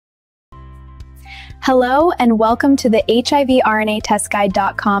Hello and welcome to the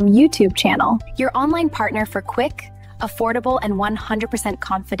HIVRNAtestguide.com YouTube channel, your online partner for quick, affordable, and 100%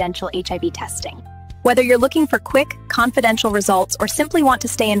 confidential HIV testing. Whether you're looking for quick, confidential results or simply want to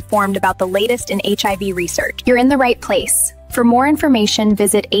stay informed about the latest in HIV research, you're in the right place. For more information,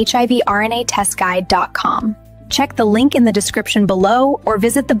 visit HIVRNAtestguide.com. Check the link in the description below or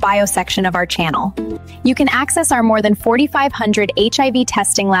visit the bio section of our channel. You can access our more than 4,500 HIV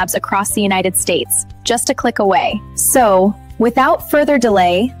testing labs across the United States, just a click away. So, without further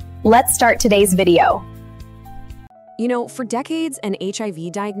delay, let's start today's video. You know, for decades, an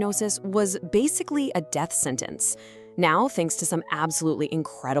HIV diagnosis was basically a death sentence. Now, thanks to some absolutely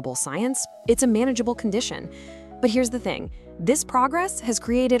incredible science, it's a manageable condition. But here's the thing. This progress has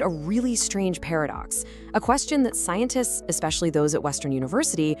created a really strange paradox, a question that scientists, especially those at Western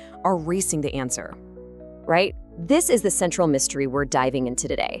University, are racing to answer. Right? This is the central mystery we're diving into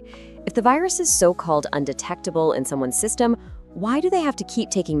today. If the virus is so-called undetectable in someone's system, why do they have to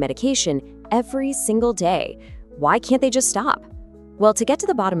keep taking medication every single day? Why can't they just stop? Well, to get to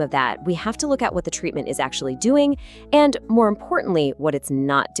the bottom of that, we have to look at what the treatment is actually doing, and more importantly, what it's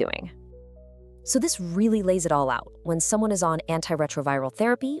not doing. So this really lays it all out. When someone is on antiretroviral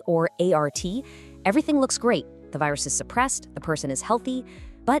therapy, or ART, everything looks great. The virus is suppressed, the person is healthy,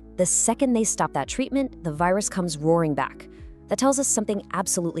 but the second they stop that treatment, the virus comes roaring back. That tells us something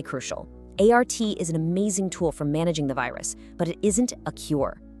absolutely crucial. ART is an amazing tool for managing the virus, but it isn't a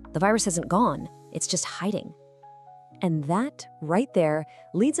cure. The virus hasn't gone, it's just hiding. And that, right there,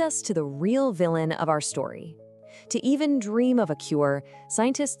 leads us to the real villain of our story. To even dream of a cure,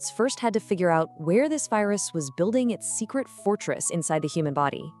 scientists first had to figure out where this virus was building its secret fortress inside the human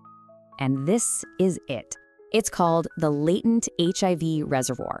body. And this is it. It's called the latent HIV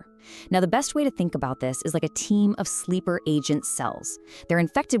reservoir. Now, the best way to think about this is like a team of sleeper agent cells. They're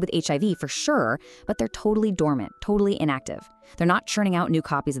infected with HIV for sure, but they're totally dormant, totally inactive. They're not churning out new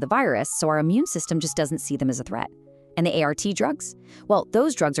copies of the virus, so our immune system just doesn't see them as a threat. And the ART drugs? Well,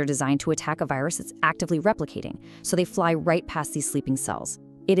 those drugs are designed to attack a virus that's actively replicating, so they fly right past these sleeping cells.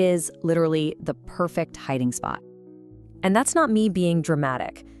 It is literally the perfect hiding spot. And that's not me being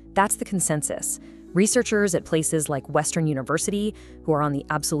dramatic. That's the consensus. Researchers at places like Western University, who are on the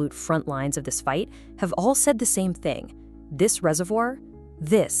absolute front lines of this fight, have all said the same thing. This reservoir,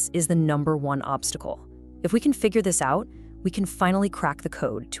 this is the #1 obstacle. If we can figure this out, we can finally crack the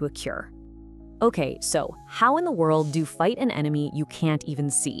code to a cure. Okay, so how in the world do you fight an enemy you can't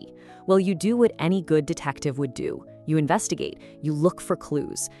even see? Well, you do what any good detective would do. You investigate, you look for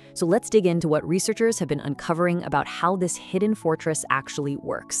clues. So let's dig into what researchers have been uncovering about how this hidden fortress actually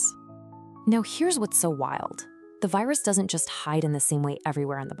works. Now, here's what's so wild. The virus doesn't just hide in the same way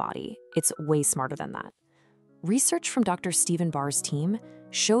everywhere in the body. It's way smarter than that. Research from Dr. Stephen Barr's team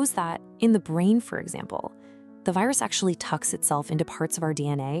shows that in the brain, for example, the virus actually tucks itself into parts of our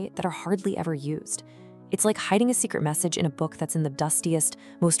DNA that are hardly ever used. It's like hiding a secret message in a book that's in the dustiest,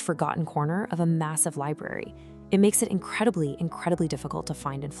 most forgotten corner of a massive library. It makes it incredibly, incredibly difficult to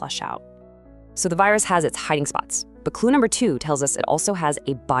find and flesh out. So the virus has its hiding spots, but clue #2 tells us it also has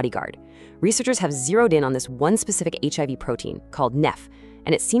a bodyguard. Researchers have zeroed in on this one specific HIV protein called NEF,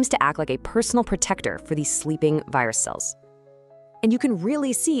 and it seems to act like a personal protector for these sleeping virus cells. And you can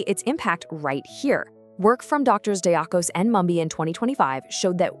really see its impact right here. Work from Drs. Diakos and Mumby in 2025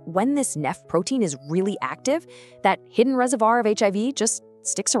 showed that when this NEF protein is really active, that hidden reservoir of HIV just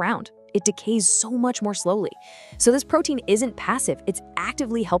sticks around. It decays so much more slowly. So this protein isn't passive, it's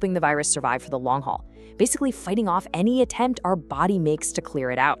actively helping the virus survive for the long haul, basically fighting off any attempt our body makes to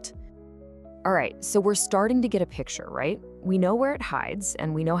clear it out. All right, so we're starting to get a picture, right? We know where it hides,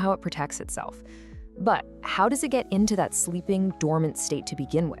 and we know how it protects itself. But how does it get into that sleeping, dormant state to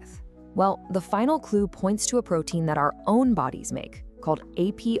begin with? Well, the final clue points to a protein that our own bodies make, called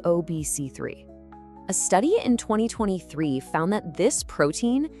APOBC3. A study in 2023 found that this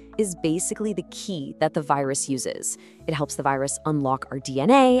protein is basically the key that the virus uses. It helps the virus unlock our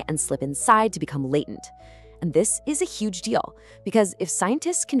DNA and slip inside to become latent. And this is a huge deal, because if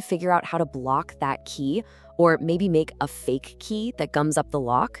scientists can figure out how to block that key, or maybe make a fake key that gums up the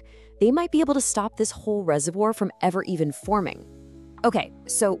lock, they might be able to stop this whole reservoir from ever even forming. Okay,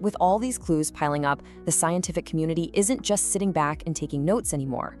 so with all these clues piling up, the scientific community isn't just sitting back and taking notes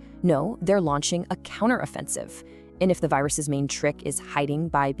anymore. No, they're launching a counteroffensive. And if the virus's main trick is hiding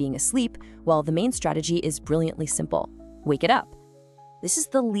by being asleep, well, the main strategy is brilliantly simple. Wake it up. This is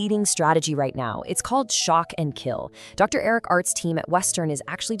the leading strategy right now. It's called shock and kill. Dr. Eric Art's team at Western has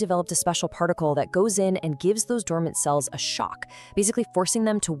actually developed a special particle that goes in and gives those dormant cells a shock, basically forcing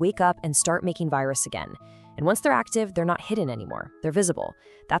them to wake up and start making virus again. And once they're active, they're not hidden anymore. They're visible.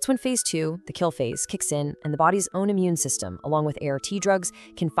 That's when phase 2, the kill phase, kicks in, and the body's own immune system, along with ART drugs,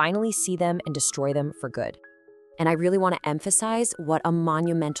 can finally see them and destroy them for good. And I really want to emphasize what a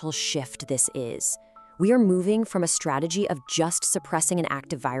monumental shift this is. We are moving from a strategy of just suppressing an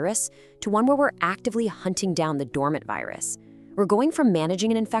active virus to one where we're actively hunting down the dormant virus. We're going from managing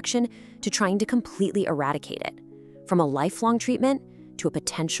an infection to trying to completely eradicate it. From a lifelong treatment to a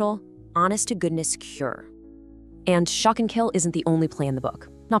potential, honest-to-goodness cure. And shock and kill isn't the only play in the book,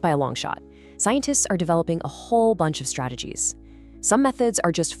 not by a long shot. Scientists are developing a whole bunch of strategies. Some methods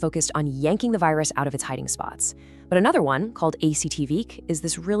are just focused on yanking the virus out of its hiding spots. But another one, called ACT-VEC, is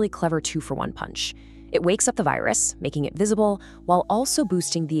this really clever two-for-one punch. It wakes up the virus, making it visible, while also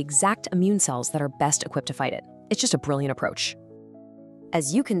boosting the exact immune cells that are best equipped to fight it. It's just a brilliant approach.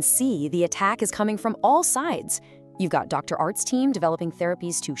 As you can see, the attack is coming from all sides. You've got Dr. Art's team developing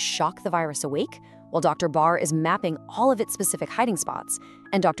therapies to shock the virus awake, while Dr. Barr is mapping all of its specific hiding spots,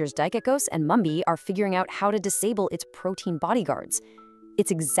 and Drs. Dikakos and Mumby are figuring out how to disable its protein bodyguards. It's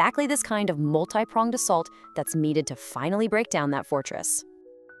exactly this kind of multi-pronged assault that's needed to finally break down that fortress.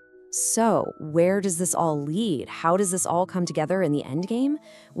 So, where does this all lead? How does this all come together in the endgame?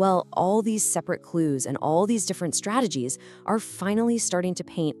 Well, all these separate clues and all these different strategies are finally starting to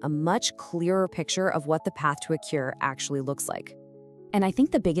paint a much clearer picture of what the path to a cure actually looks like. And I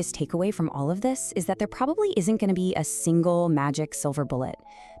think the biggest takeaway from all of this is that there probably isn't going to be a single magic silver bullet.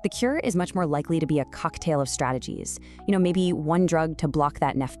 The cure is much more likely to be a cocktail of strategies. Maybe one drug to block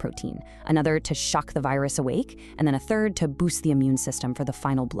that NEF protein, another to shock the virus awake, and then a third to boost the immune system for the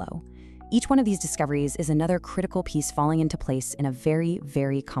final blow. Each one of these discoveries is another critical piece falling into place in a very,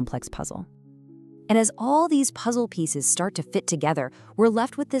 very complex puzzle. And as all these puzzle pieces start to fit together, we're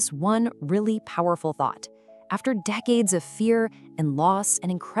left with this one really powerful thought. After decades of fear and loss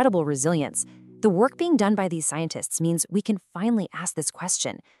and incredible resilience, the work being done by these scientists means we can finally ask this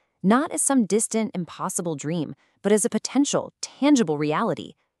question, not as some distant, impossible dream, but as a potential, tangible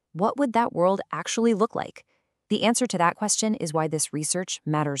reality. What would that world actually look like? The answer to that question is why this research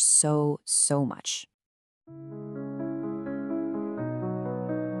matters so, so much.